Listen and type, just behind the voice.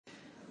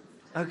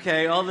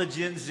Okay, all the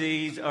Gen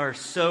Zs are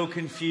so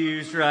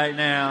confused right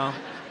now.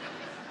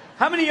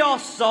 How many of y'all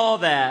saw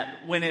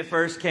that when it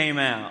first came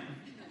out?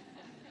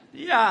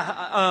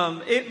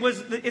 Yeah,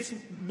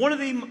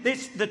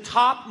 it's the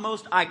top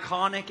most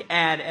iconic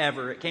ad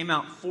ever. It came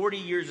out 40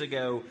 years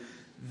ago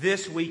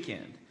this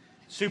weekend.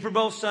 Super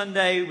Bowl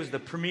Sunday was the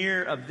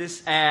premiere of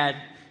this ad.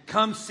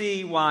 Come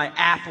see why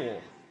Apple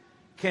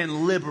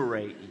can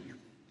liberate you.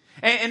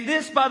 And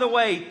this, by the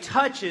way,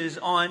 touches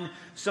on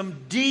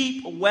some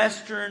deep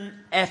Western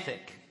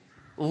ethic,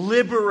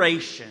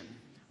 liberation,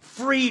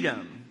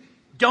 freedom,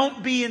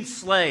 don't be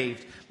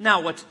enslaved.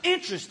 Now, what's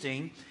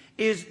interesting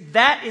is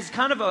that is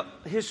kind of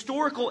a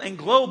historical and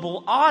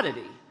global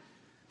oddity.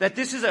 That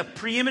this is a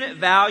preeminent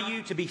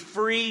value, to be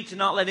free, to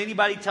not let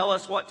anybody tell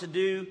us what to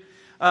do.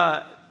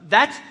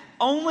 That's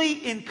only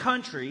in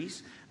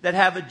countries that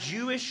have a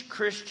Jewish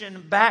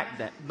Christian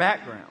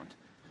background.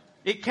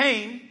 It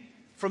came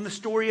from the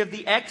story of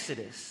the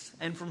Exodus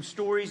and from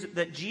stories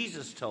that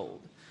Jesus told.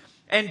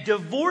 And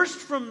divorced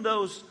from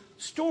those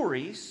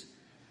stories,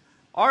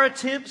 our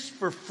attempts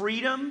for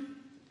freedom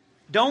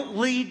don't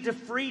lead to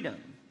freedom.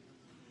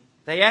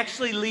 They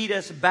actually lead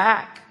us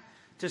back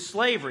to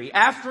slavery.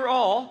 After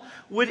all,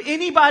 would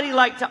anybody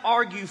like to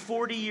argue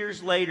 40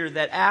 years later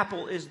that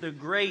Apple is the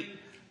great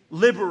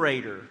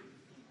liberator?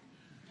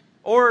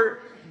 Or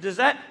does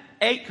that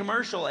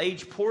commercial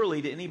age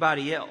poorly to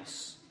anybody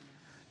else?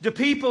 Do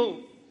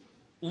people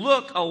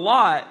look a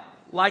lot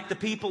like the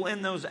people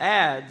in those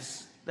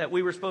ads that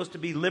we were supposed to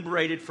be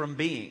liberated from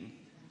being?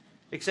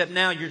 Except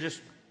now you're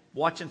just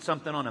watching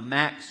something on a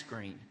Mac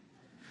screen.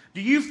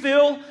 Do you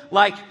feel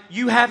like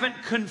you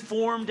haven't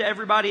conformed to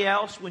everybody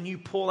else when you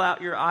pull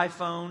out your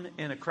iPhone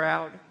in a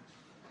crowd?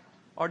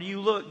 Or do you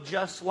look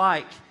just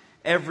like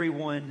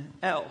everyone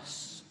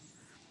else?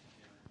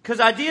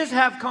 Because ideas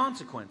have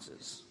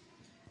consequences.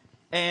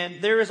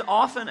 And there is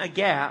often a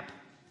gap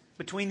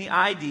between the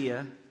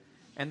idea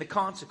and the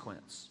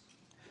consequence.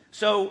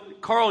 So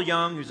Carl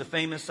Jung, who's a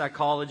famous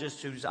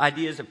psychologist whose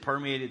ideas have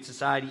permeated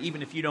society,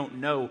 even if you don't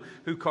know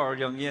who Carl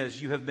Jung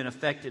is, you have been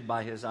affected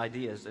by his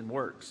ideas and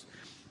works.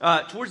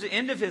 Towards the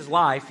end of his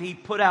life, he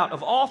put out,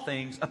 of all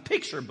things, a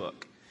picture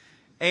book.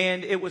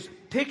 And it was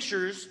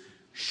pictures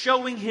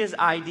showing his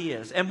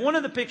ideas. And one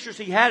of the pictures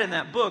he had in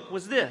that book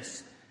was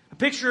this. A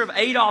picture of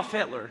Adolf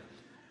Hitler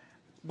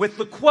with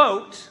the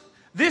quote,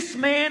 "This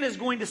man is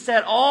going to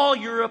set all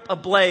Europe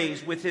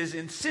ablaze with his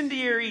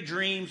incendiary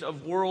dreams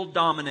of world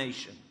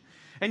domination."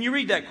 And you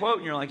read that quote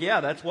and you're like, yeah,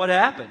 that's what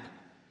happened.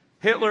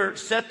 Hitler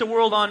set the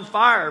world on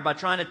fire by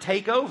trying to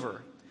take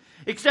over.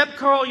 Except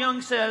Carl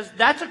Jung says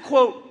that's a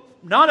quote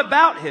not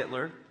about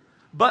Hitler,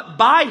 but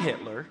by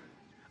Hitler,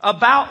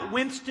 about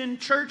Winston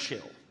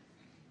Churchill.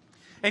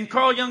 And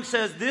Carl Jung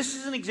says this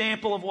is an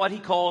example of what he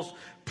calls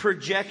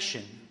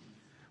projection.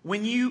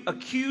 When you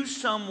accuse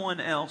someone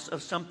else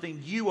of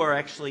something you are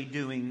actually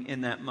doing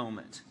in that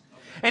moment.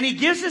 And he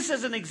gives us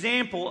as an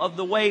example of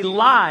the way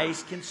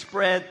lies can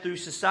spread through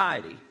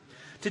society.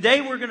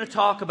 Today we're going to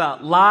talk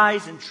about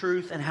lies and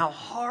truth and how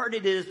hard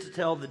it is to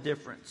tell the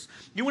difference.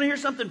 You want to hear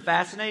something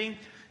fascinating?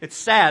 It's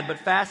sad, but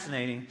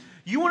fascinating.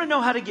 You want to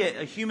know how to get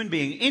a human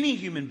being, any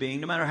human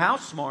being, no matter how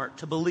smart,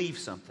 to believe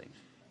something.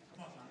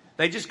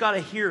 They just got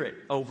to hear it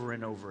over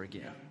and over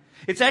again.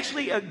 It's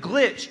actually a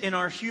glitch in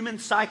our human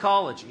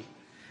psychology.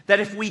 That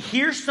if we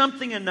hear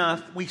something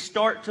enough, we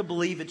start to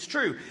believe it's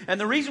true. And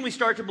the reason we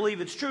start to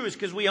believe it's true is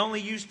because we only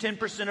use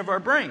 10% of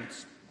our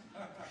brains.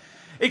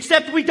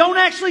 Except we don't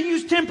actually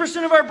use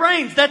 10% of our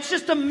brains. That's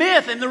just a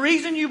myth. And the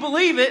reason you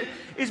believe it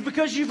is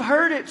because you've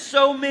heard it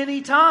so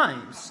many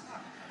times.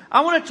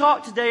 I want to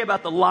talk today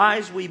about the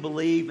lies we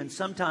believe and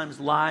sometimes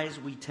lies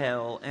we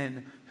tell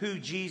and who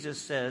Jesus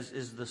says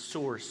is the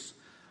source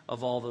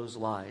of all those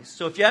lies.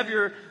 So if you have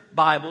your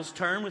Bibles,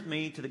 turn with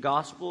me to the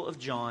Gospel of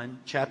John,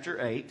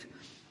 chapter 8.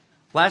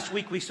 Last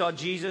week we saw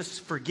Jesus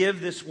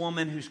forgive this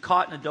woman who's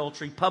caught in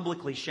adultery,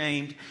 publicly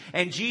shamed,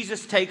 and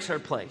Jesus takes her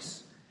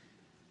place.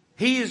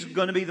 He is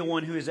going to be the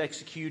one who is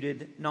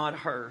executed, not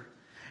her.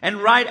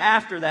 And right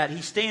after that,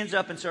 he stands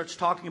up and starts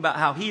talking about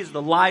how he is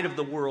the light of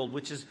the world,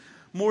 which is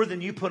more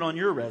than you put on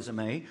your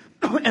resume.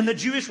 And the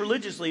Jewish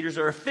religious leaders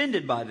are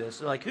offended by this.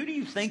 They're like, who do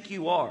you think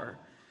you are?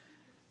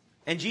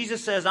 And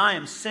Jesus says, I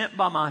am sent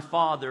by my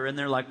Father. And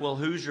they're like, well,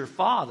 who's your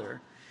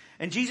Father?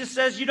 And Jesus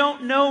says, you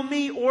don't know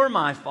me or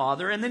my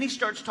Father. And then he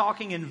starts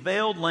talking in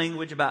veiled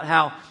language about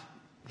how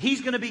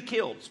he's going to be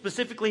killed.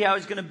 Specifically how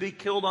he's going to be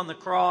killed on the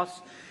cross.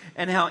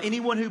 And how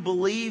anyone who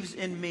believes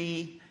in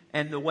me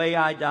and the way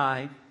I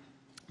die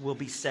will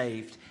be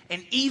saved.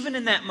 And even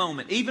in that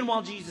moment, even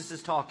while Jesus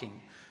is talking,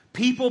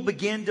 people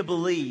begin to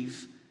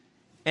believe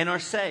and are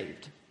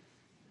saved.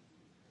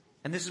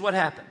 And this is what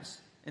happens.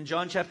 In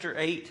John chapter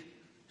 8,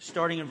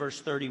 starting in verse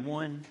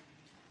 31,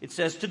 it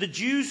says, to the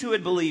Jews who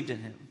had believed in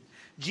him,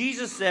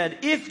 Jesus said,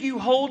 if you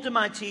hold to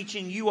my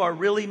teaching, you are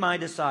really my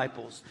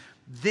disciples.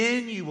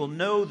 Then you will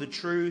know the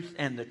truth,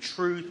 and the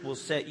truth will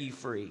set you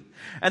free."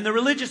 And the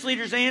religious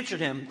leaders answered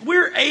him,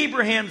 "We're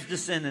Abraham's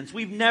descendants.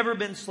 We've never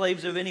been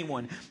slaves of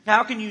anyone.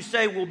 How can you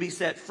say we'll be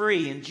set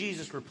free?" And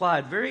Jesus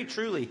replied, "Very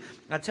truly,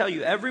 I tell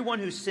you, everyone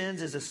who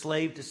sins is a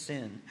slave to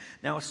sin.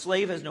 Now a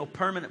slave has no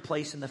permanent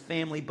place in the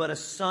family, but a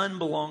son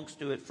belongs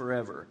to it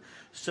forever.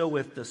 So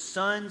if the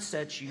Son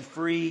sets you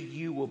free,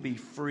 you will be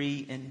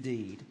free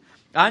indeed.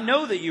 I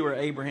know that you are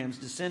Abraham's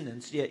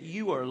descendants, yet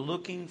you are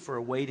looking for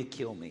a way to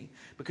kill me,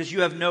 because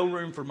you have no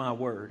room for my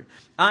word.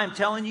 I am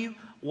telling you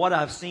what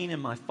I've seen in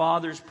my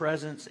Father's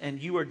presence,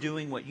 and you are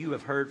doing what you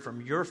have heard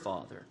from your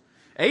father."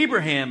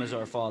 "Abraham is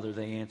our father,"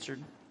 they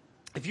answered.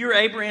 "If you're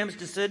Abraham's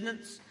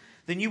descendants,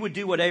 then you would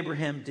do what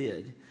Abraham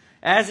did.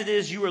 As it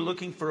is, you are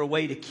looking for a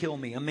way to kill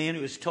me, a man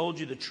who has told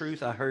you the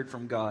truth I heard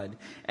from God.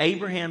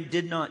 Abraham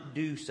did not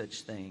do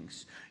such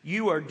things.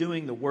 You are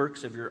doing the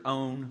works of your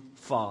own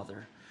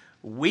father."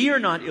 "We are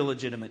not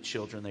illegitimate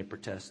children," they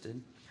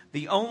protested.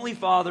 "The only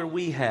father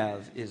we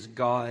have is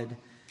God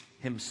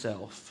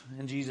himself."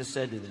 And Jesus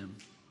said to them,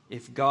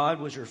 "If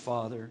God was your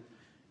father,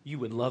 you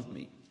would love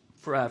me.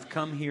 For I have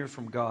come here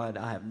from God.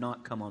 I have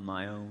not come on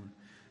my own.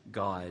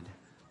 God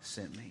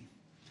sent me."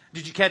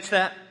 Did you catch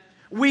that?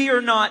 We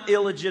are not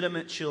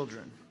illegitimate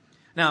children.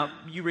 Now,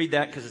 you read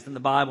that because it's in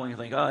the Bible and you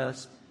think, oh,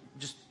 that's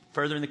just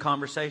further in the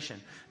conversation.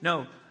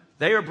 No,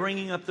 they are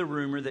bringing up the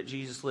rumor that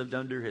Jesus lived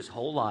under his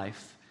whole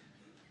life,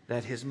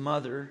 that his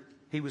mother,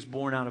 he was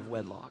born out of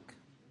wedlock.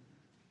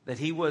 That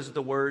he was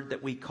the word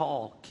that we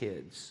call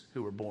kids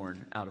who were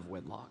born out of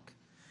wedlock.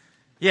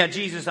 Yeah,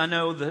 Jesus, I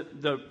know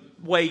the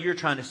way you're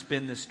trying to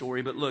spin this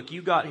story, but look,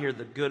 you got here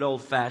the good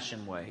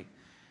old-fashioned way.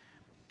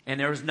 And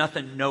there was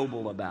nothing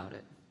noble about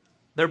it.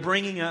 They're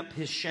bringing up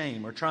his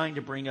shame, or trying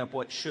to bring up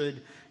what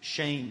should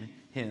shame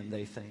him,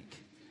 they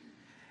think.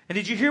 And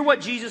did you hear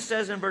what Jesus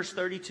says in verse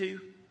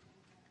 32?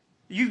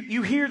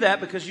 You hear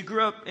that because you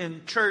grew up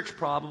in church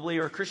probably,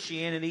 or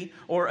Christianity,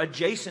 or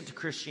adjacent to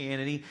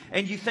Christianity,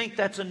 and you think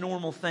that's a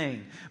normal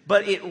thing.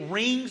 But it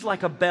rings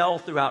like a bell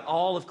throughout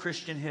all of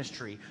Christian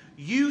history.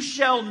 You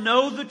shall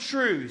know the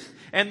truth,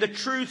 and the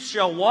truth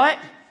shall what?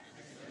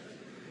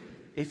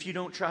 If you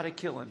don't try to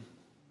kill him.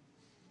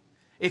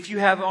 If you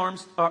have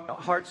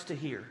hearts to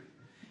hear.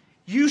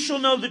 You shall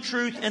know the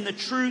truth, and the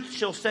truth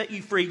shall set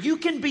you free. You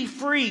can be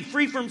free.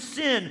 Free from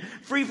sin.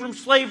 Free from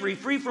slavery.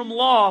 Free from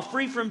law.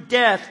 Free from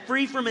death.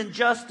 Free from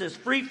injustice.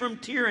 Free from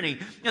tyranny.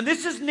 And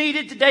this is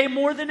needed today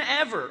more than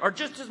ever, or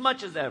just as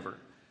much as ever.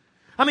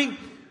 I mean,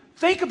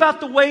 think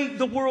about the way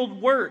the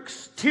world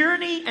works.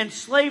 Tyranny and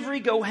slavery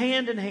go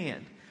hand in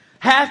hand.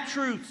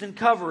 Half-truths and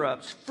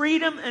cover-ups.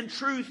 Freedom and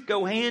truth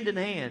go hand in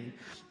hand.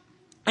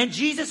 And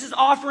Jesus is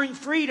offering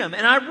freedom.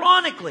 And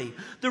ironically,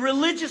 the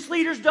religious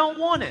leaders don't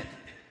want it.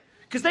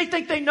 Because they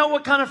think they know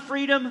what kind of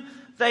freedom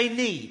they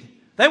need.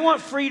 They want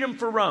freedom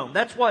for Rome.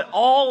 That's what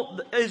all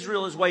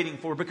Israel is waiting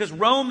for. Because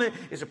Rome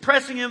is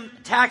oppressing them,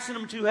 taxing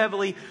them too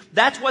heavily.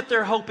 That's what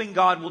they're hoping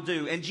God will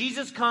do. And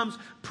Jesus comes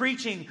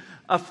preaching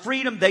a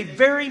freedom they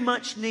very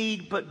much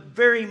need, but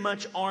very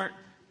much aren't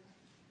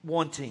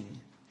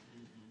wanting.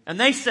 And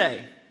they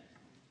say,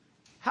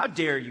 "How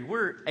dare you?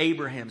 We're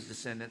Abraham's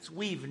descendants.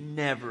 We've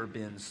never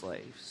been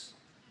slaves."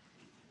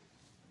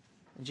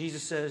 And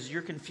Jesus says,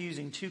 you're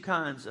confusing two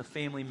kinds of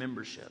family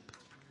membership.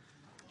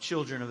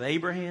 Children of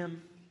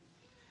Abraham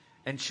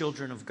and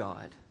children of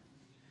God.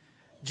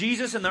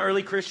 Jesus and the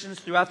early Christians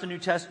throughout the New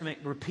Testament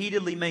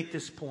repeatedly make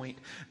this point.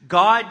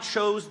 God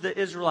chose the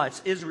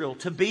Israelites, Israel,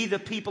 to be the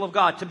people of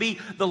God, to be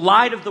the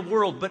light of the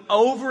world. But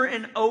over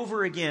and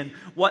over again,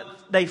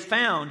 what they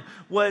found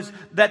was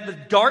that the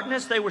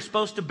darkness they were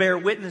supposed to bear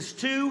witness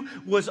to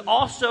was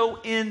also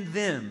in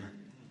them.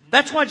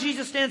 That's why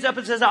Jesus stands up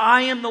and says,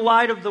 "I am the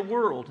light of the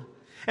world."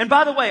 And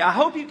by the way, I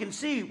hope you can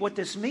see what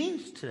this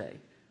means today.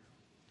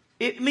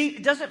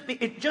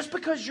 Just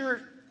because you're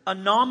a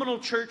nominal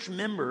church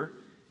member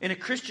in a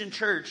Christian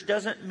church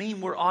doesn't mean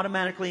we're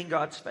automatically in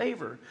God's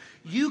favor.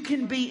 You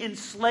can be in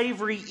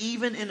slavery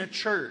even in a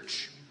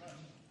church.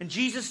 And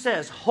Jesus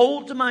says,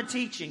 "Hold to my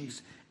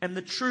teachings, and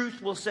the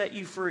truth will set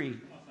you free."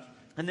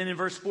 And then in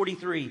verse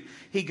 43,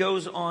 he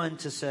goes on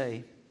to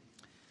say,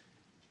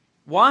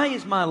 "Why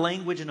is my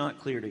language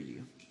not clear to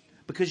you?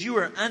 Because you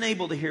are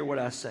unable to hear what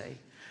I say.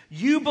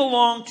 You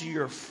belong to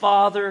your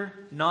father,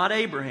 not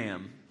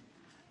Abraham,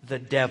 the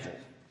devil.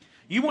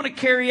 You want to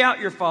carry out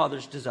your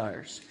father's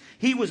desires.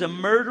 He was a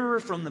murderer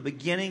from the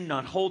beginning,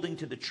 not holding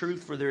to the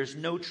truth, for there is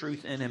no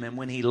truth in him. And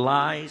when he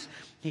lies,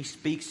 he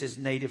speaks his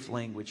native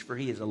language, for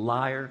he is a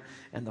liar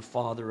and the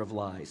father of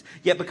lies.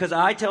 Yet because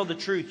I tell the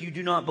truth, you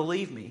do not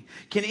believe me.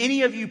 Can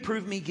any of you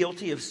prove me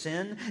guilty of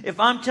sin? If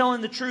I'm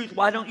telling the truth,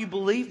 why don't you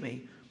believe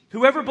me?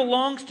 Whoever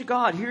belongs to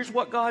God, here's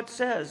what God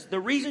says. The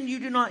reason you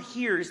do not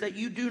hear is that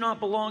you do not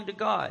belong to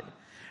God."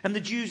 And the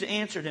Jews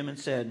answered him and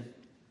said,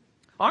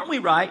 "Aren't we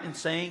right in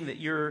saying that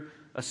you're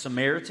a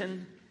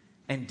Samaritan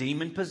and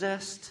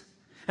demon-possessed?"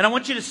 And I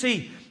want you to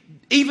see,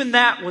 even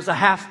that was a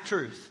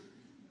half-truth.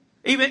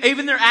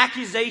 Even their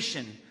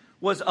accusation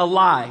was a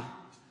lie.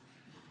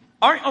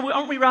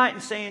 Aren't we right in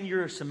saying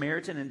you're a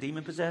Samaritan and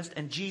demon-possessed,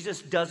 and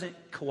Jesus doesn't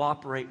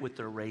cooperate with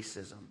their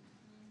racism?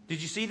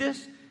 Did you see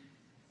this?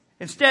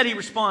 Instead, he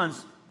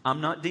responds,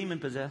 I'm not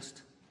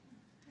demon-possessed.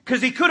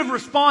 Because he could have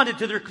responded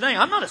to their thing,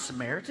 I'm not a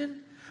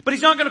Samaritan. But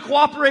he's not going to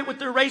cooperate with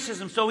their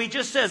racism, so he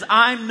just says,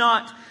 I'm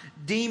not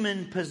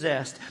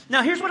demon-possessed.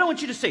 Now, here's what I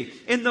want you to see.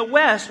 In the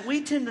West,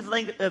 we tend to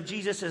think of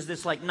Jesus as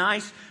this like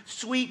nice,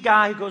 sweet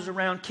guy who goes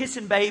around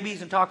kissing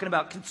babies and talking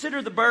about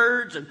consider the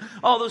birds and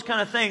all those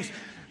kind of things.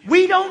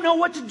 We don't know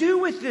what to do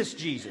with this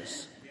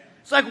Jesus.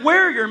 It's like,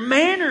 where are your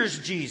manners,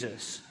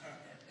 Jesus?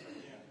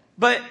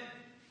 But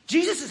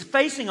Jesus is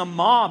facing a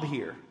mob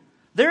here.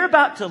 They're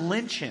about to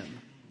lynch him.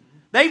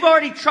 They've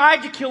already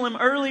tried to kill him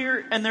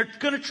earlier, and they're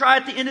going to try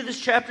at the end of this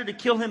chapter to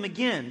kill him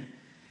again.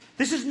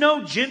 This is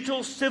no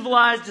gentle,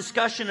 civilized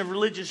discussion of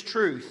religious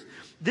truth.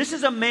 This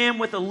is a man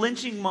with a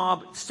lynching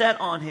mob set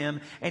on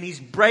him, and he's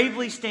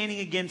bravely standing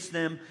against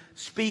them,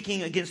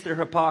 speaking against their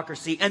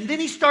hypocrisy. And then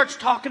he starts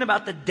talking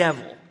about the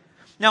devil.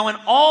 Now, in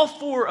all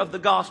four of the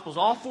Gospels,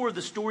 all four of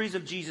the stories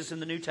of Jesus in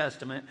the New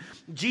Testament,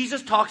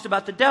 Jesus talks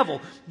about the devil.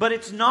 But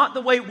it's not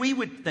the way we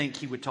would think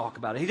he would talk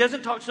about it. He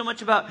doesn't talk so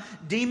much about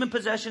demon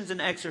possessions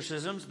and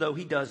exorcisms, though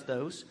he does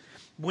those.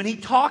 When he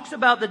talks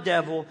about the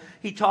devil,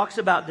 he talks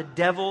about the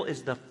devil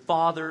is the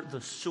father, the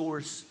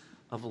source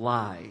of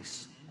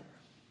lies.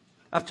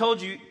 I've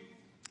told you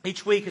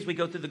each week as we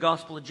go through the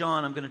Gospel of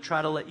John, I'm going to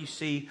try to let you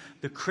see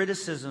the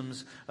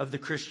criticisms of the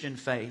Christian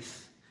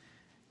faith.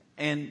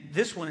 And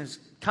this one is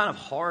kind of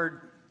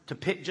hard to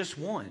pick just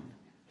one.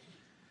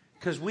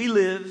 Because we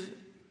live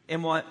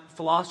in what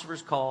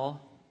philosophers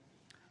call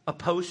a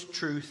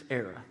post-truth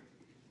era.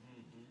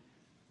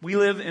 We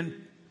live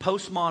in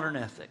postmodern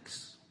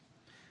ethics.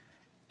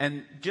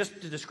 And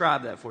just to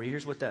describe that for you,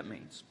 here's what that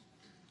means.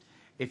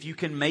 If you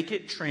can make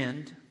it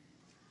trend,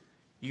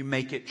 you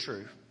make it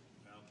true.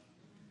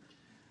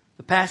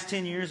 The past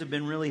 10 years have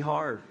been really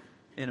hard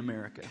in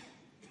America.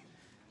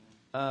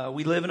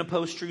 We live in a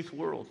post-truth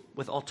world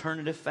with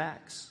alternative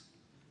facts.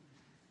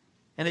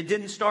 And it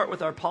didn't start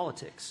with our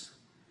politics.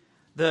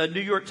 The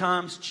New York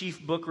Times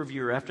chief book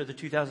reviewer after the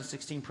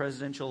 2016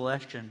 presidential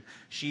election,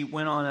 she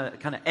went on a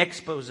kind of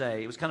expose.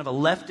 It was kind of a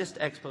leftist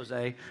expose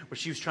where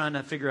she was trying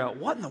to figure out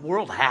what in the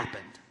world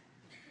happened.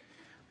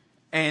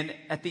 And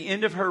at the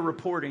end of her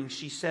reporting,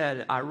 she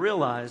said, I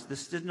realized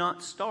this did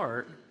not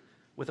start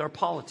with our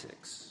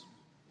politics.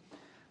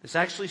 This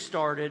actually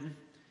started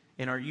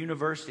in our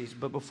universities,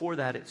 but before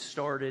that it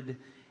started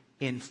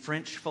in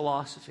French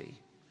philosophy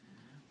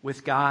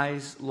with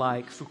guys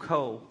like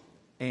Foucault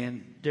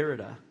and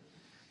Derrida.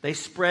 They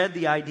spread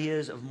the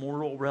ideas of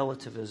moral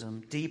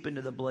relativism deep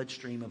into the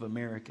bloodstream of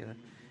America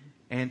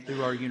and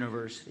through our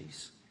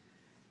universities.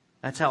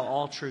 That's how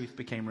all truth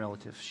became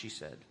relative, she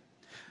said.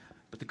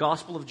 But the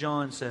Gospel of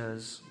John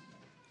says,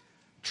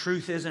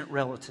 truth isn't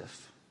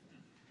relative.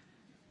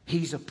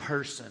 He's a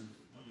person.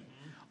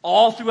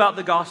 All throughout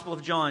the Gospel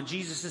of John,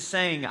 Jesus is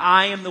saying,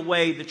 I am the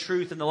way, the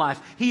truth, and the life.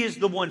 He is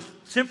the one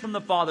sent from the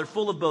Father,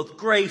 full of both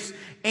grace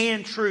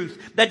and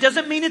truth. That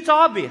doesn't mean it's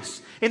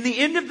obvious. In the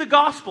end of the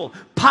Gospel,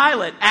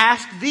 Pilate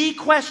asked the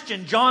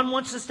question John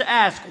wants us to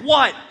ask,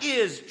 what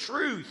is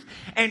truth?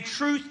 And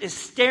truth is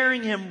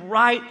staring him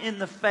right in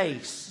the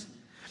face.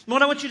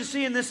 What I want you to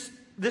see in this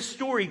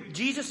story,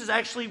 Jesus is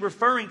actually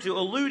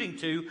alluding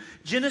to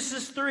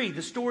Genesis 3,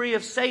 the story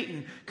of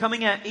Satan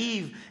coming at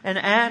Eve and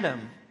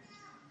Adam.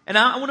 And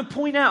I want to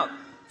point out,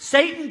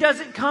 Satan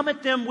doesn't come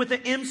at them with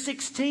an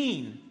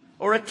M16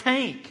 or a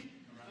tank.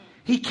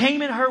 He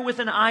came at her with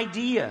an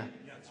idea,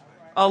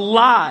 a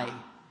lie.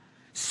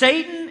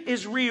 Satan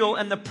is real,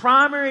 and the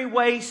primary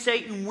way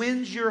Satan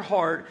wins your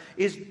heart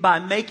is by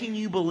making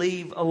you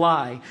believe a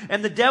lie.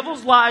 And the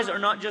devil's lies are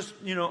not just,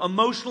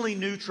 emotionally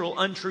neutral,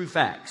 untrue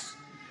facts.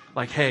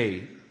 Like,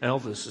 hey,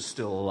 Elvis is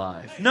still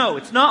alive. No,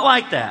 it's not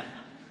like that.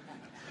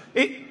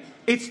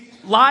 It's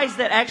lies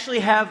that actually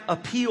have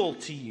appeal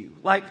to you.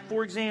 Like,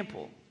 for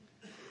example,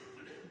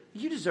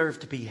 you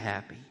deserve to be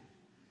happy.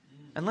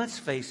 And let's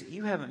face it,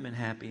 you haven't been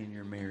happy in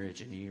your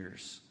marriage in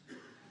years.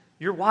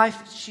 Your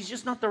wife, she's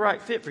just not the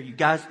right fit for you.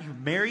 Guys, you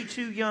married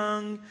too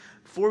young,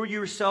 before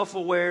you were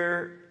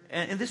self-aware,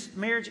 and this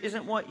marriage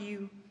isn't what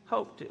you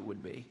hoped it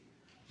would be.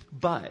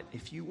 But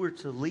if you were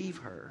to leave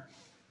her,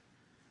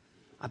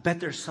 I bet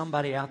there's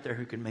somebody out there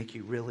who can make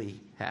you really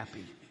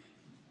happy.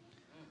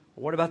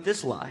 What about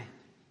this lie?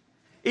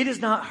 It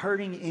is not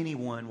hurting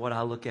anyone what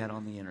I look at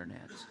on the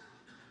internet.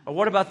 Or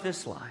what about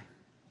this lie?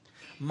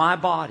 My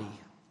body,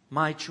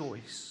 my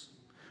choice.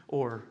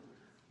 Or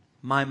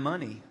my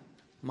money,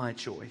 my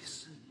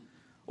choice.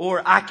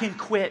 Or I can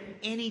quit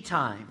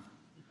anytime.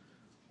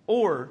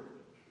 Or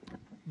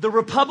the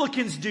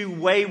Republicans do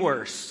way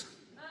worse.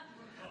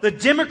 The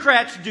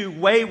Democrats do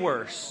way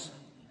worse.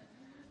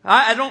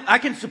 I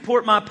can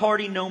support my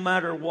party no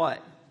matter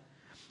what.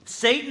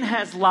 Satan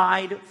has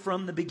lied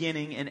from the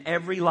beginning, and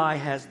every lie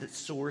has its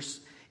source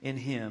in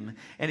him.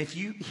 And if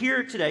you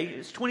hear today,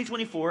 it's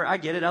 2024, I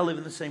get it, I live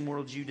in the same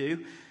world you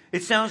do.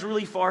 It sounds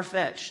really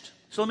far-fetched.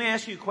 So let me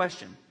ask you a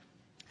question.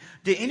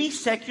 Do any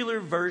secular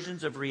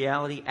versions of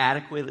reality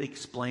adequately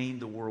explain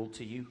the world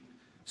to you?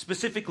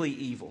 Specifically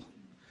evil.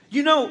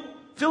 You know,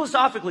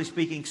 philosophically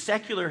speaking,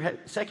 secular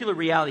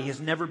reality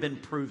has never been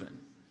proven.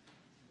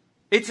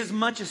 It's as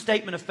much a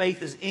statement of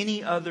faith as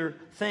any other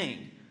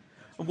thing.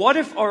 What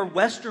if our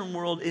Western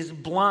world is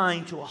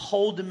blind to a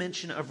whole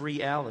dimension of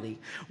reality?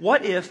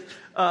 What if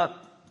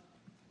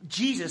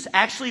Jesus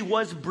actually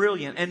was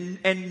brilliant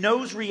and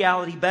knows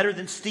reality better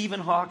than Stephen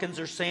Hawking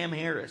or Sam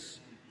Harris?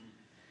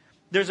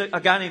 There's a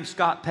guy named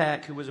Scott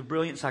Peck who was a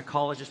brilliant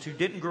psychologist who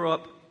didn't grow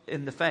up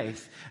in the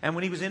faith. And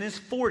when he was in his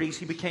 40s,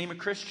 he became a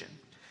Christian.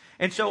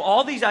 And so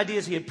all these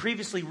ideas he had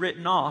previously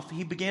written off,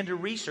 he began to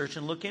research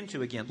and look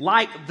into again,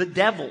 like the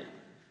devil.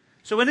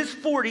 So in his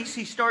 40s,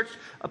 he starts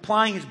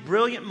applying his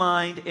brilliant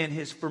mind and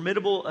his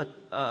formidable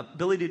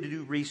ability to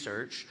do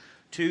research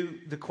to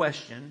the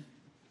question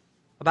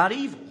about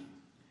evil.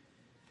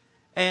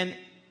 And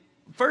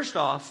first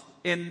off,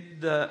 in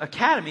the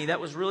academy, that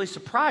was really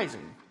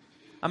surprising.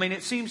 I mean,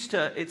 it seems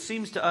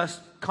to us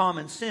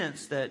common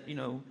sense that, you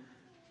know,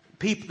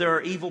 there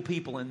are evil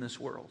people in this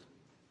world.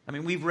 I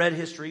mean, we've read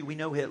history, we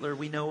know Hitler,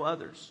 we know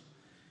others.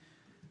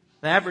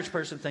 The average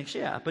person thinks,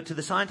 yeah, but to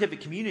the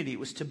scientific community, it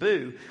was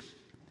taboo.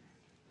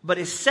 But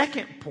his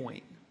second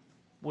point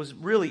was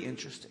really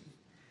interesting.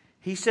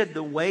 He said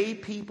the way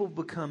people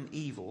become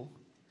evil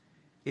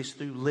is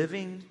through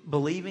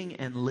believing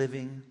and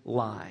living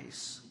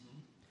lies.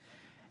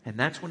 And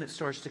that's when it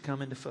starts to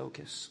come into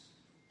focus.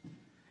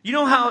 You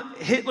know how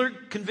Hitler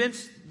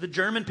convinced the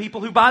German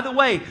people, who, by the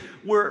way,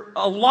 were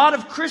a lot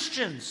of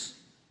Christians.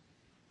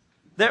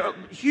 They're a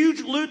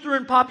huge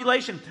Lutheran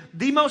population.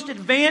 The most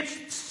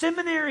advanced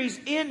seminaries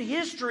in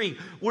history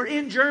were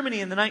in Germany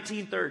in the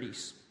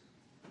 1930s.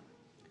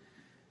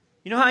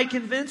 You know how he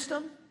convinced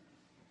them?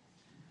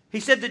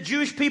 He said that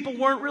Jewish people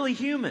weren't really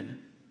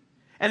human.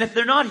 And if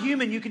they're not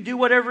human, you can do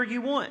whatever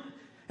you want.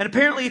 And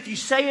apparently if you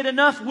say it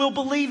enough, we'll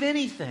believe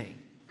anything.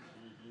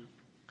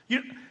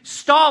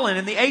 Stalin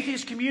and the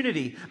atheist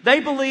community, they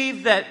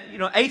believe that,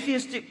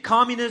 atheist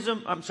communist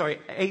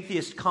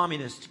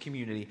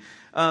community.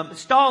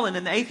 Stalin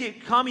and the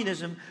atheist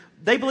communism,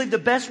 they believed the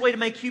best way to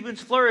make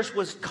humans flourish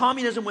was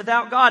communism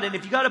without God. And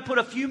if you got to put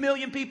a few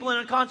million people in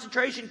a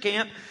concentration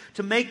camp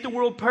to make the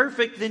world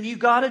perfect, then you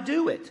got to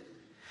do it.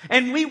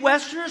 And we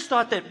Westerners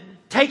thought that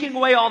taking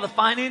away all the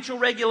financial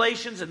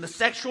regulations and the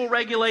sexual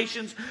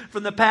regulations from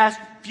in the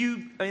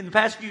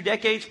past few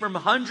decades, from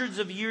hundreds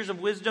of years of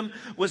wisdom,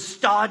 was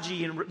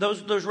stodgy, and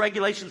those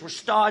regulations were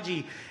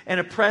stodgy and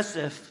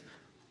oppressive.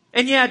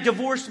 And yeah,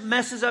 divorce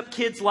messes up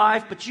kids'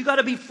 life, but you got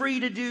to be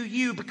free to do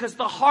you, because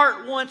the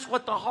heart wants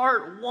what the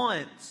heart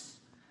wants.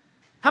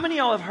 How many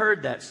of y'all have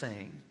heard that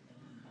saying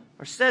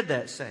or said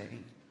that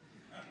saying?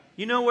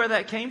 You know where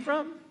that came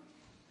from?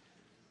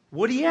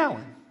 Woody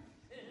Allen.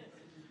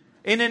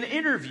 In an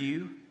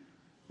interview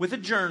with a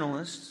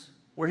journalist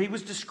where he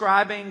was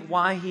describing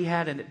why he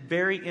had a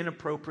very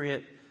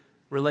inappropriate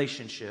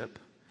relationship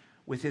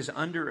with his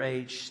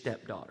underage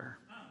stepdaughter.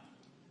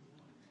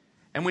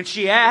 And when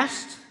she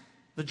asked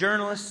the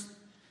journalist,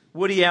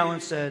 Woody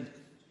Allen said,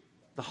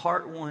 "The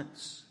heart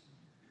wants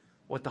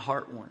what the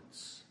heart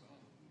wants."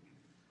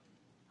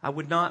 I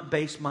would not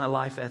base my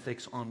life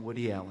ethics on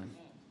Woody Allen.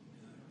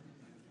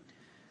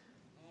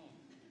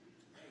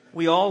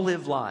 We all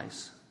live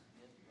lies.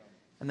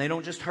 And they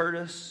don't just hurt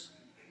us,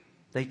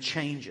 they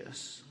change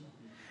us.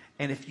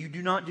 And if you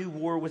do not do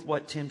war with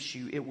what tempts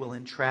you, it will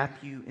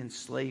entrap you,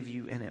 enslave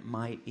you, and it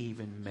might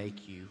even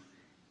make you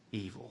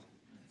evil.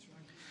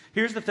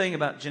 Here's the thing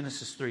about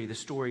Genesis 3, the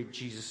story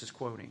Jesus is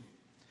quoting.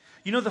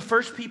 You know, the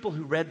first people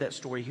who read that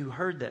story, who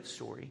heard that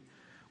story,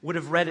 would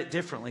have read it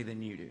differently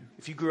than you do.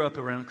 If you grew up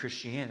around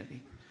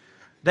Christianity,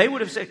 they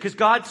would have said, because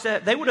God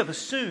said, they would have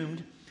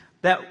assumed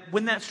that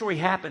when that story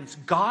happens,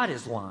 God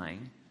is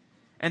lying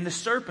and the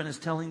serpent is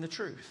telling the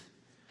truth.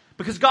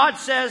 Because God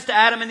says to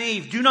Adam and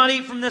Eve, "Do not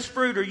eat from this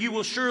fruit or you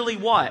will surely"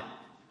 what?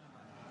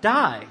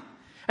 Die.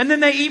 And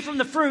then they eat from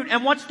the fruit,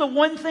 and what's the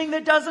one thing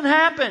that doesn't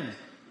happen?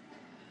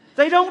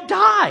 They don't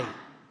die.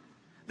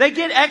 They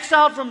get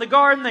exiled from the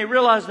garden, they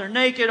realize they're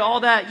naked, all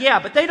that. Yeah,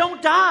 but they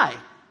don't die.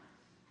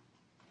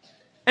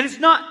 And it's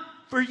not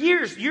for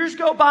years. Years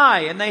go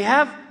by and they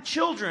have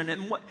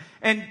children,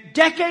 and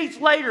decades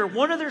later,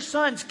 one of their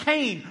sons,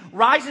 Cain,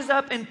 rises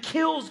up and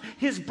kills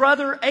his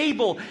brother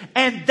Abel.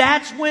 And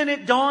that's when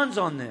it dawns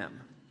on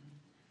them.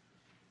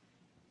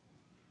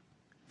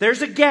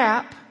 There's a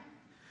gap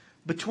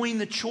between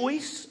the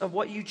choice of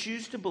what you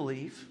choose to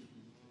believe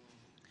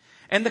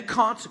and the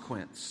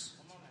consequence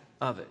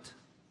of it.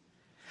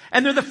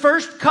 And they're the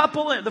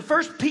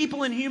first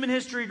people in human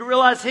history to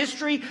realize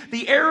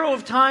the arrow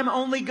of time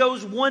only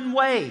goes one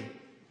way.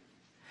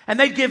 And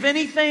they'd give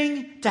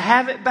anything to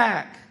have it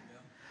back.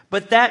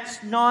 But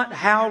that's not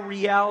how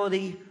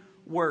reality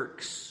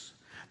works.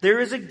 There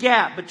is a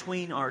gap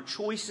between our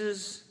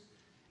choices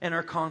and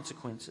our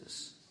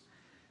consequences.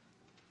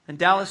 And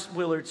Dallas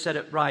Willard said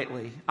it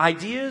rightly.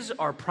 Ideas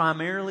are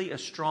primarily a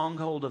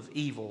stronghold of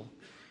evil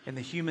in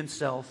the human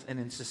self and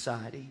in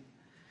society.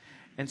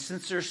 And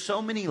since there's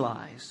so many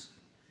lies,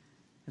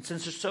 And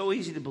since they're so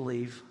easy to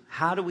believe,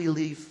 how do we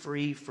live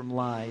free from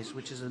lies?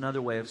 Which is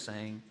another way of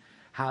saying,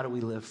 how do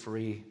we live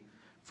free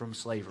from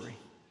slavery?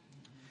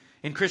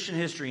 In Christian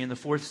history, in the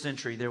 4th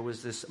century, there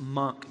was this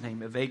monk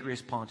named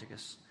Evagrius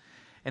Ponticus.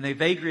 And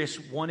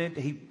Evagrius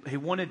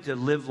wanted to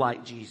live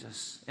like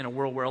Jesus in a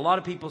world where a lot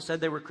of people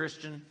said they were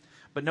Christian,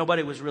 but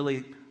nobody was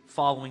really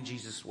following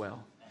Jesus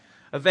well.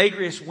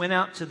 Evagrius went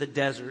out to the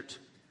desert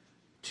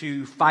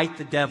to fight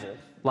the devil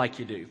like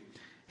you do.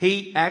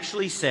 He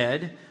actually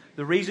said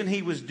the reason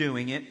he was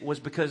doing it was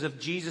because of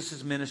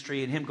Jesus'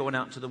 ministry and him going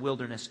out into the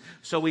wilderness.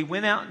 So he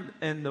went out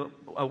in the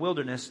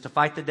wilderness to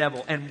fight the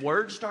devil, and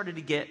word started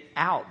to get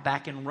out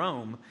back in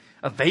Rome.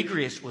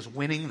 Evagrius was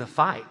winning the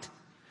fight.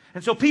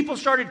 And so people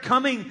started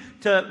coming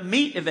to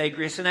meet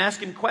Evagrius and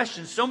ask him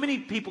questions. So many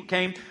people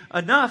came,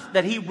 enough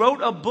that he wrote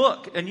a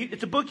book. And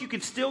it's a book you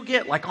can still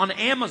get, like on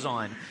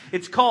Amazon.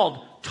 It's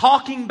called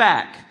Talking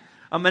Back,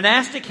 a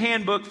monastic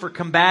handbook for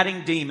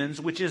combating demons,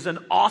 which is an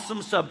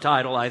awesome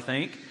subtitle, I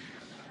think.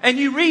 And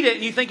you read it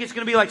and you think it's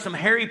going to be like some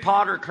Harry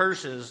Potter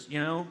curses, you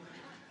know.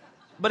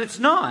 But it's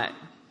not.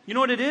 You know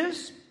what it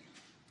is?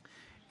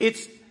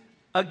 It's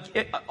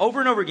over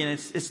and over again,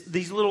 it's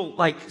these little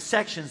like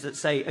sections that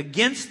say,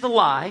 against the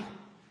lie,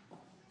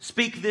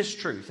 speak this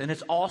truth. And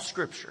it's all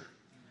scripture.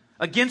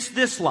 Against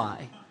this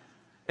lie.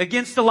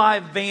 Against the lie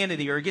of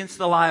vanity, or against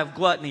the lie of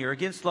gluttony, or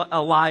against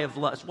a lie of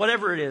lust.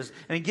 Whatever it is.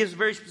 And he gives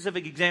very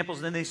specific examples.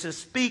 And then he says,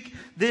 speak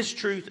this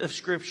truth of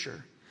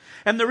scripture.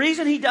 And the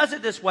reason he does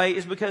it this way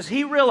is because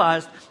he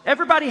realized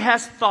everybody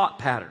has thought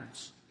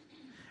patterns.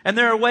 And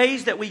there are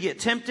ways that we get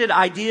tempted,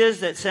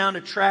 ideas that sound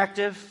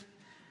attractive.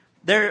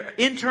 They're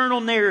internal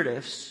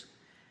narratives.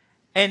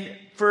 And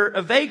for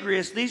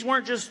Evagrius, these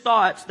weren't just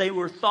thoughts. They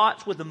were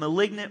thoughts with a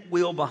malignant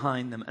will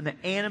behind them, an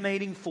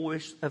animating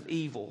force of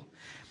evil.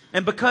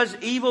 And because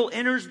evil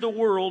enters the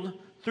world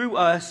through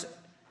us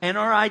and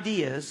our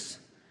ideas,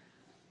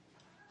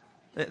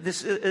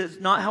 this is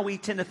not how we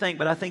tend to think,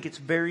 but I think it's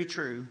very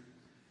true.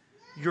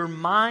 Your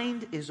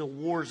mind is a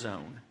war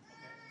zone,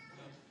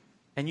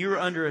 and you're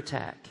under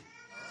attack.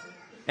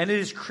 And it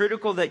is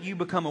critical that you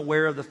become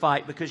aware of the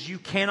fight, because you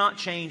cannot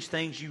change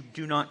things you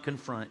do not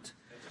confront.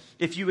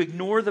 If you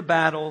ignore the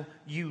battle,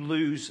 you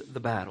lose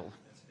the battle.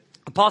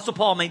 Apostle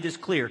Paul made this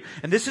clear,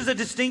 and this is a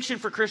distinction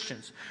for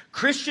Christians.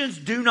 Christians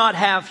do not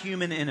have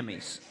human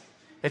enemies.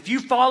 If you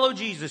follow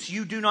Jesus,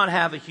 you do not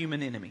have a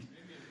human enemy.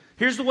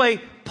 Here's the way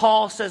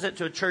Paul says it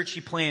to a church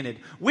he planted.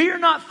 We are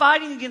not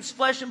fighting against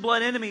flesh and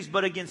blood enemies,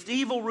 but against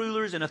evil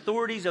rulers and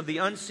authorities of the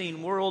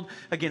unseen world,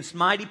 against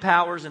mighty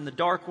powers in the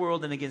dark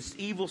world, and against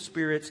evil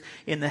spirits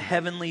in the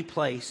heavenly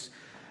place.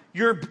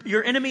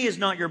 Your enemy is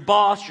not your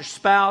boss, your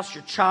spouse,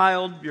 your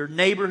child, your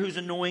neighbor who's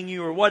annoying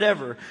you, or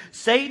whatever.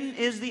 Satan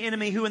is the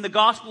enemy who, in the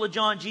Gospel of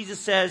John, Jesus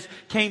says,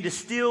 came to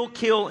steal,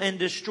 kill, and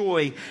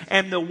destroy.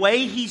 And the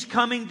way he's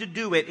coming to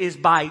do it is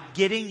by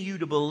getting you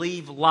to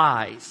believe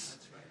lies.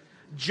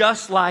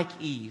 Just like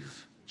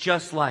Eve,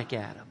 just like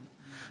Adam.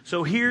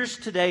 So here's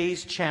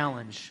today's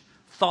challenge.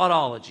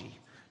 Thoughtology.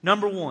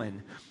 Number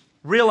 1,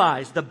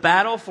 realize the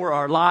battle for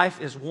our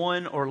life is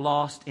won or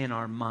lost in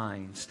our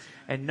minds.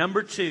 And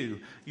number 2,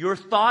 your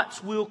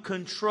thoughts will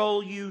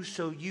control you,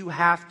 so you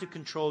have to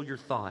control your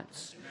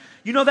thoughts.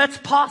 You know, that's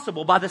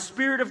possible by the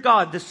Spirit of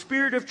God, the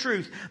Spirit of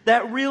truth.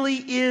 That really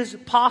is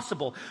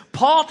possible.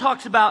 Paul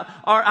talks about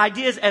our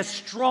ideas as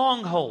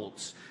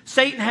strongholds.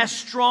 Satan has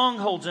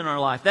strongholds in our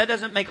life. That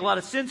doesn't make a lot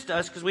of sense to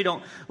us because we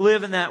don't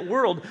live in that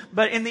world.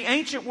 But in the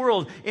ancient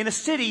world, in a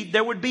city,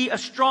 there would be a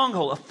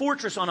stronghold, a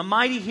fortress on a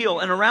mighty hill.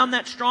 And around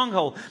that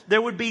stronghold,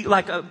 there would be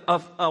like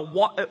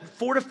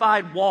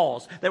fortified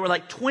walls that were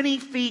like 20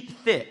 feet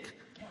thick.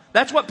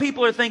 That's what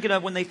people are thinking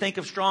of when they think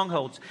of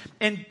strongholds.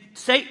 And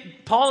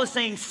Paul is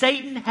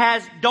saying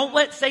don't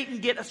let Satan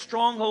get a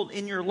stronghold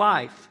in your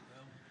life.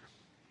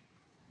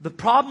 The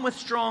problem with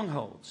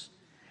strongholds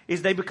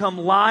is they become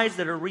lies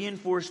that are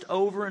reinforced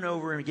over and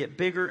over and get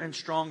bigger and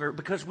stronger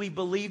because we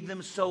believed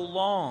them so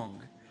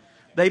long.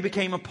 They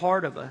became a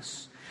part of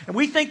us. And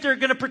we think they're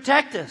going to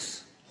protect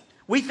us.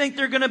 We think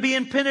they're going to be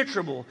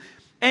impenetrable.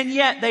 And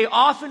yet they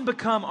often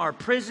become our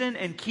prison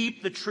and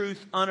keep the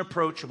truth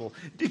unapproachable.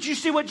 Did you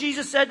see what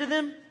Jesus said to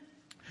them?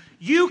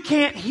 You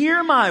can't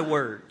hear my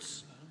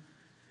words.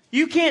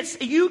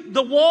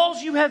 The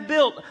walls you have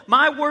built,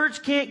 my words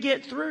can't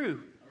get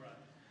through.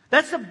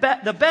 That's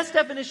the best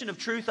definition of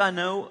truth I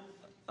know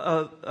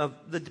of.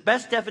 The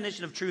best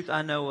definition of truth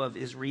I know of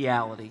is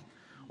reality,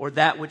 or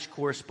that which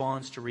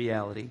corresponds to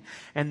reality.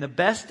 And the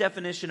best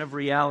definition of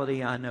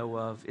reality I know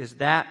of is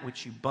that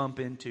which you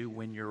bump into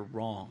when you're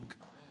wrong.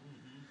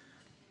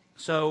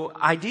 So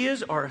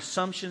ideas are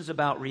assumptions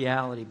about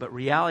reality, but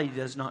reality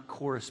does not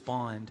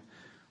correspond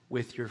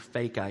with your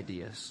fake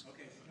ideas.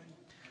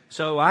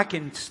 So I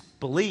can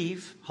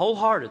believe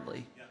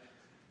wholeheartedly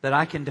that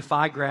I can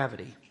defy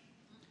gravity.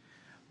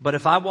 But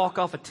if I walk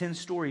off a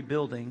 10-story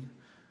building,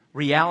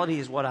 reality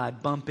is what I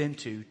bump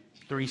into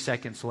 3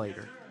 seconds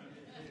later.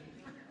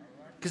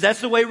 Because that's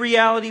the way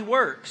reality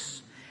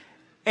works.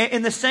 And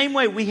in the same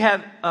way, we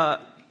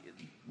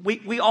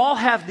all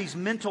have these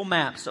mental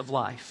maps of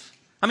life.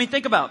 I mean,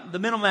 think about the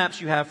mental maps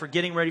you have for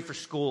getting ready for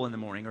school in the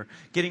morning or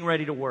getting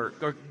ready to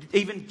work or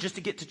even just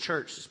to get to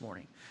church this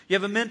morning. You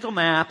have a mental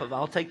map of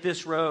I'll take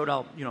this road,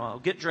 I'll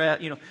get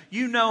dressed,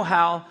 you know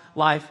how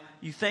life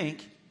you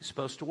think is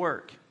supposed to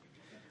work.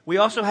 We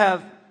also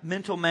have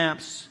mental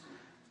maps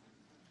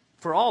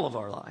for all of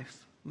our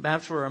life.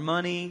 Maps for our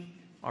money,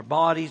 our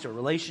bodies, our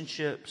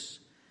relationships.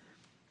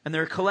 And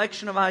they're a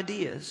collection of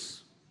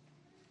ideas.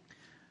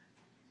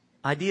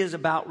 Ideas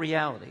about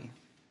reality.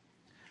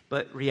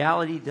 But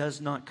reality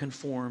does not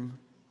conform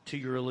to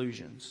your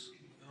illusions.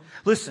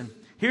 Listen,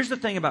 here's the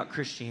thing about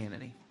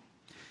Christianity.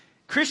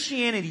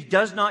 Christianity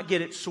does not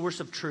get its source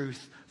of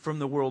truth from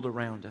the world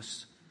around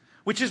us.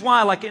 Which is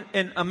why, like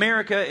in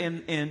America,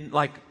 in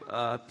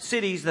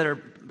cities that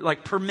are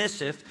like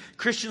permissive,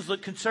 Christians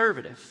look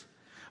conservative.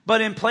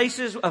 But in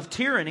places of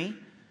tyranny,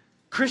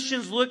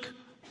 Christians look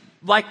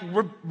like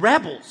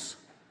rebels.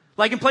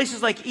 Like in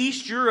places like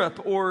East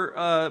Europe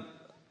or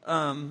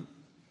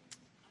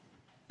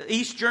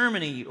East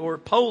Germany or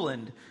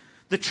Poland,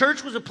 the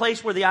church was a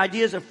place where the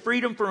ideas of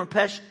freedom from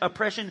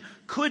oppression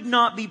could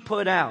not be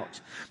put out.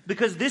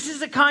 Because this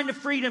is the kind of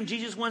freedom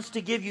Jesus wants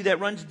to give you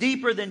that runs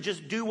deeper than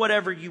just do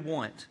whatever you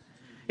want.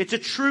 It's a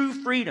true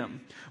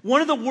freedom.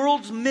 One of the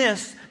world's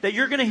myths that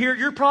you're going to hear,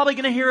 you're probably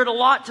going to hear it a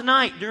lot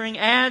tonight during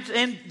ads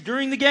and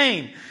during the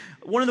game.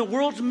 One of the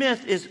world's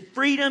myths is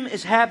freedom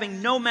is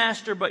having no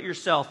master but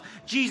yourself.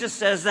 Jesus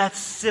says that's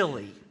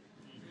silly.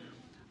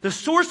 The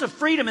source of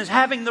freedom is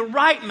having the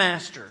right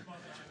master.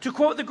 To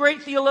quote the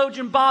great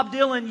theologian Bob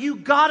Dylan, you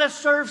gotta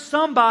serve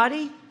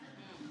somebody.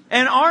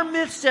 And our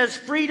myth says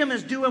freedom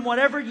is doing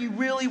whatever you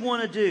really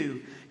want to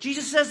do.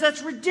 Jesus says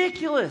that's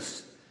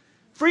ridiculous.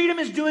 Freedom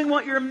is doing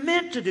what you're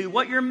meant to do,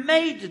 what you're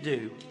made to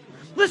do.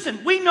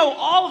 Listen,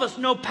 all of us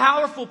know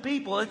powerful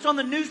people. It's on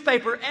the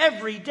newspaper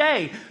every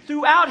day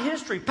throughout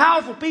history.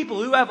 Powerful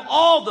people who have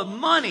all the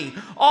money,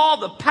 all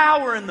the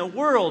power in the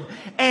world,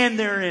 and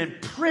they're in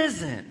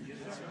prison.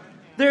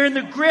 They're in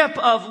the grip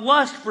of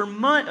lust for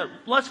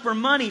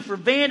money, for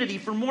vanity,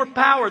 for more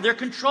power. They're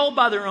controlled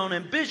by their own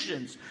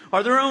ambitions,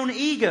 or their own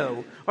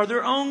ego, or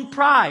their own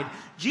pride.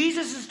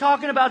 Jesus is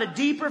talking about a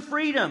deeper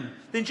freedom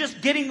than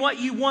just getting what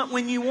you want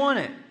when you want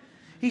it.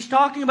 He's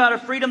talking about a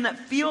freedom that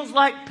feels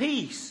like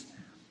peace,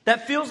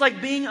 that feels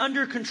like being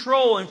under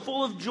control and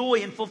full of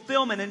joy and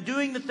fulfillment and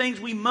doing the things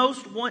we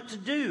most want to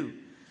do.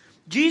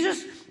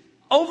 Jesus,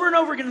 over and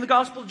over again in the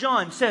Gospel of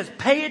John, says,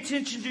 pay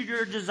attention to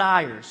your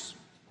desires.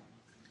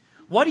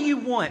 What do you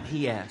want,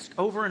 he asked,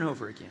 over and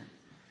over again.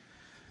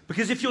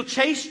 Because if you'll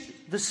chase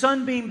the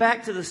sunbeam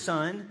back to the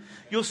sun,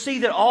 you'll see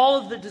that all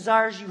of the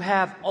desires you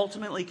have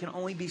ultimately can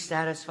only be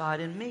satisfied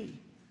in me.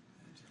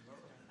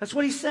 That's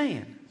what he's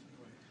saying.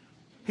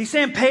 He's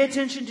saying pay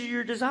attention to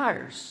your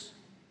desires.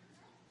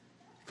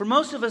 For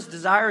most of us,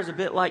 desire is a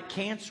bit like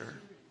cancer.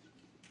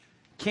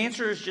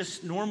 Cancer is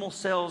just normal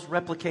cells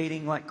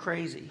replicating like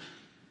crazy.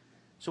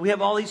 So we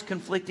have all these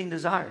conflicting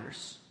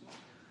desires.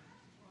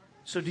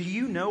 So do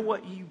you know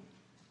what you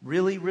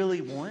really,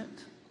 really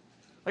want?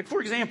 Like,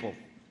 for example,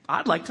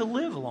 I'd like to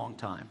live a long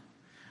time.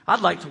 I'd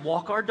like to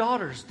walk our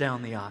daughters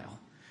down the aisle.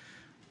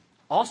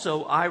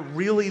 Also, I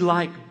really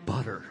like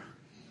butter.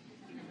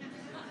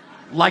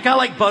 Like, I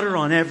like butter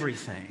on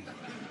everything.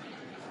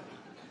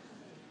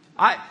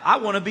 I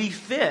want to be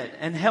fit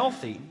and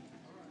healthy.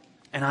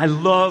 And I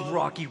love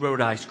Rocky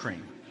Road ice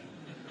cream.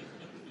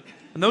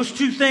 And those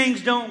two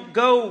things don't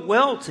go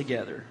well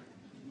together.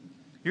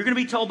 You're going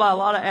to be told by a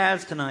lot of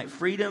ads tonight,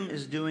 freedom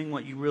is doing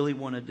what you really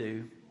want to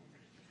do.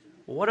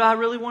 Well, what do I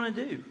really want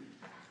to do?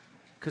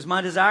 Because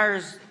my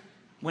desires,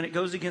 when it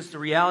goes against the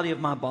reality of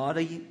my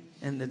body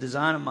and the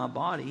design of my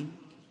body,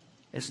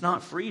 it's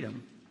not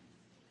freedom.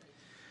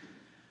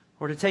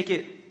 Or to take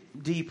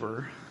it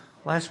deeper,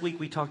 last week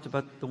we talked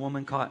about the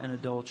woman caught in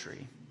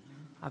adultery.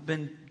 I've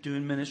been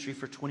doing ministry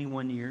for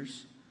 21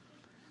 years,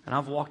 and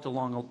I've walked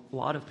along a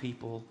lot of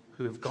people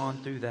who have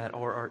gone through that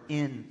or are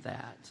in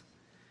that.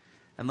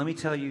 And let me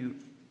tell you,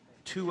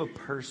 to a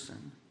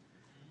person,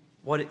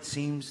 what it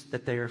seems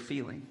that they are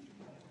feeling.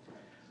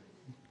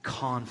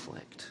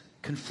 Conflict.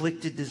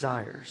 Conflicted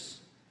desires.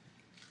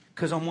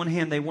 Because on one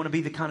hand, they want to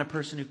be the kind of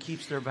person who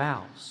keeps their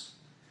vows.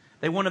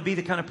 They want to be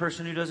the kind of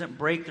person who doesn't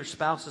break their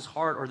spouse's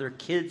heart or their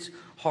kid's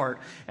heart.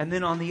 And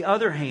then on the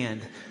other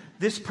hand,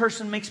 this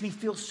person makes me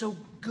feel so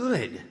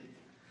good.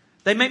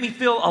 They make me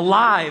feel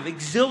alive,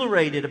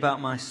 exhilarated about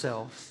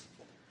myself.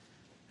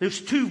 There's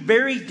two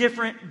very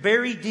different,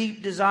 very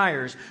deep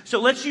desires.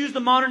 So let's use the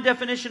modern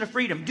definition of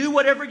freedom. Do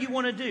whatever you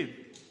want to do.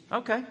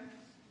 Okay,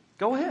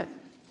 go ahead.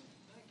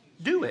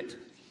 Do it.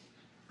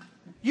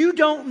 You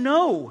don't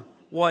know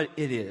what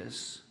it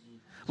is.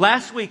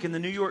 Last week in the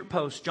New York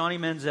Post, Johnny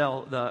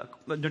Manziel, the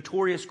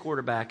notorious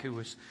quarterback who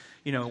was,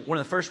 one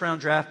of the first round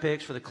draft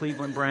picks for the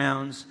Cleveland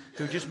Browns,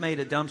 who just made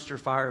a dumpster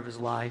fire of his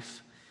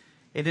life.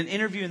 In an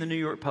interview in the New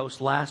York Post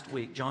last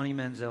week, Johnny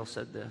Manziel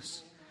said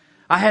this.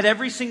 I had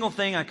every single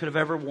thing I could have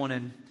ever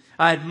wanted.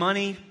 I had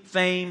money,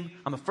 fame.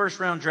 I'm a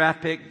first-round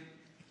draft pick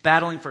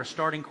battling for a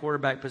starting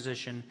quarterback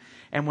position.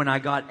 And when I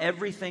got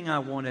everything I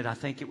wanted, I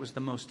think it was the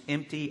most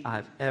empty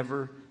I've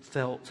ever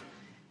felt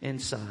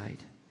inside.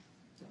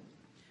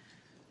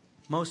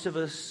 Most of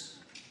us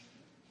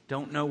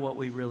don't know what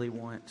we really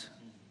want.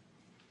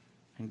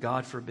 And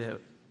God forbid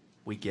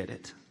we get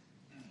it.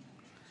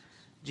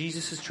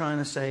 Jesus is trying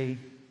to say,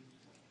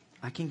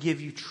 I can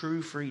give you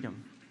true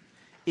freedom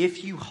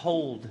if you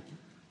hold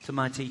to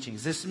my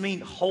teachings. This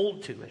means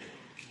hold to it.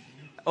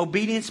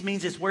 Obedience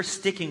means it's worth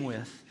sticking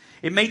with.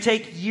 It may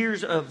take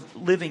years of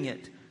living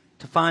it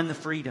to find the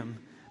freedom.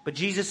 But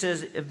Jesus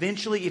says,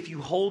 eventually, if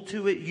you hold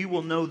to it, you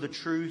will know the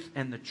truth,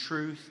 and the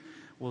truth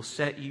will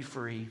set you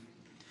free.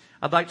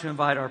 I'd like to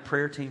invite our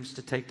prayer teams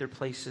to take their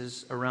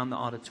places around the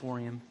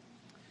auditorium.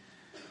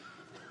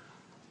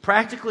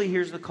 Practically,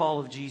 here's the call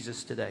of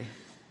Jesus today.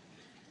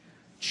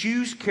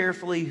 Choose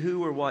carefully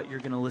who or what you're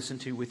going to listen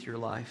to with your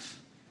life.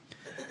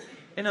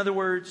 In other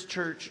words,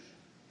 church,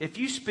 if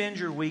you spend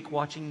your week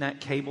watching that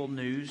cable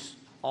news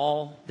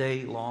all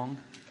day long,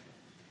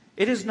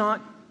 it is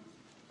not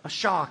a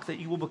shock that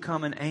you will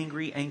become an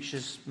angry,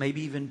 anxious,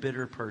 maybe even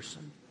bitter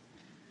person.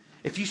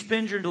 If you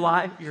spend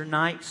your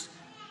nights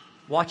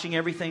watching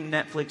everything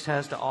Netflix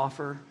has to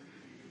offer,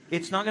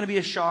 it's not going to be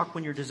a shock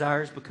when your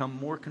desires become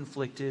more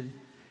conflicted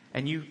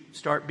and you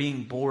start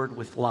being bored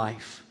with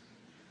life.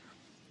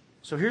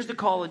 So here's the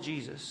call of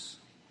Jesus.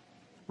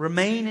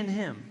 Remain in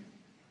Him.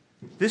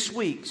 This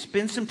week,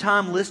 spend some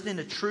time listening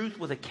to truth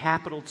with a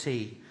capital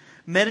T.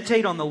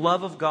 Meditate on the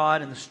love of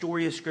God and the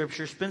story of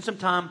Scripture. Spend some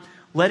time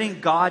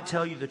letting God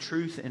tell you the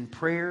truth in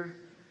prayer.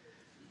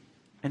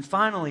 And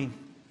finally,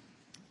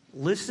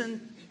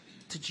 listen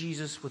to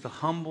Jesus with a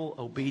humble,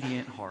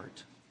 obedient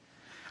heart.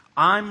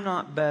 I'm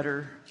not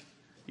better,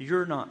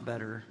 you're not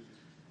better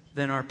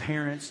than our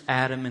parents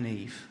Adam and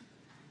Eve.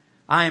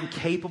 I am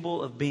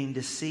capable of being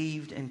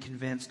deceived and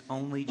convinced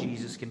only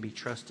Jesus can be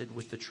trusted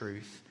with the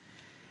truth.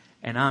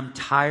 And I'm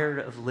tired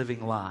of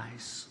living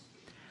lies.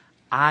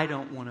 I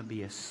don't want to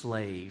be a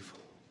slave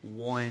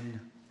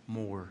one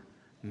more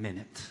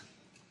minute.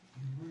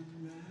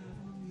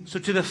 So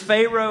to the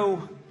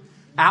Pharaoh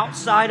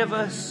outside of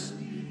us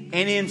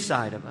and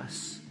inside of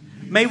us,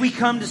 may we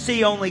come to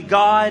see only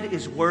God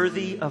is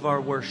worthy of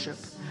our worship.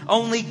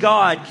 Only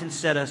God can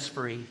set us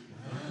free.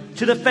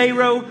 To the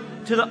Pharaoh,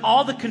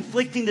 all the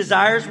conflicting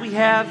desires we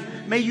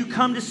have, may you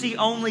come to see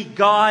only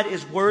God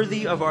is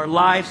worthy of our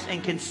lives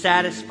and can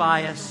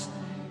satisfy us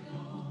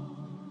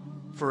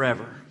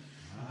forever.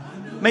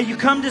 May you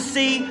come to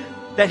see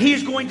that He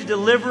is going to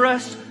deliver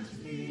us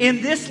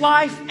in this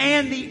life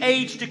and the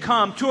age to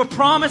come to a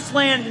promised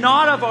land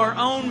not of our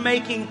own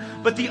making,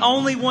 but the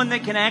only one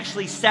that can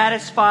actually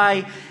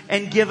satisfy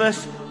and give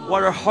us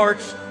what our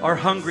hearts are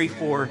hungry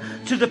for.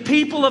 To the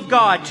people of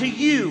God, to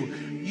you,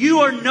 you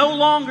are no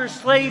longer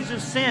slaves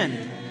of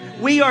sin.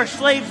 We are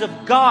slaves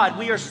of God.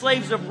 We are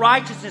slaves of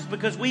righteousness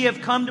because we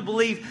have come to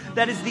believe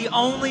that is the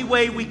only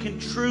way we can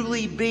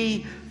truly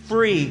be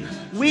free.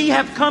 We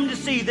have come to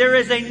see there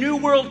is a new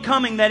world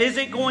coming that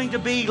isn't going to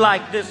be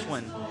like this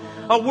one.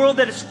 A world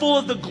that is full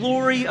of the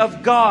glory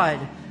of God,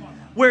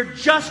 where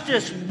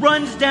justice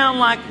runs down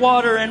like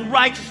water and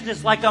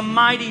righteousness like a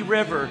mighty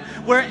river,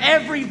 where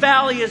every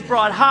valley is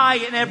brought high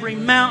and every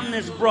mountain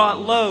is brought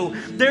low.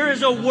 There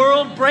is a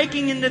world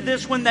breaking into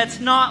this one that's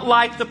not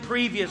like the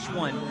previous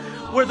one,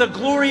 where the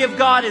glory of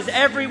God is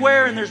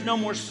everywhere and there's no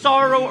more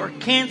sorrow or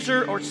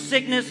cancer or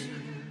sickness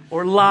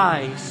or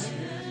lies.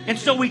 And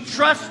so we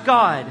trust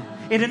God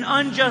in an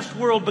unjust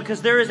world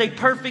because there is a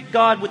perfect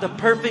God with a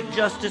perfect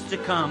justice to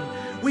come.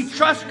 We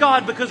trust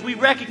God because we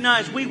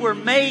recognize we were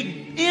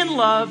made in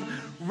love,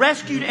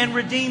 rescued and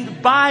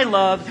redeemed by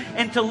love,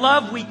 and to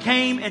love we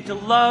came and to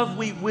love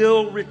we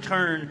will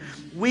return.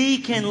 We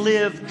can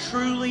live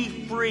truly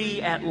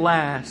free at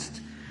last.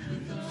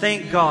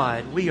 Thank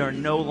God we are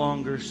no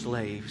longer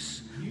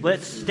slaves.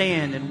 Let's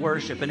stand and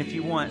worship. And if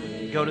you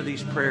want, go to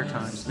these prayer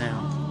times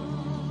now.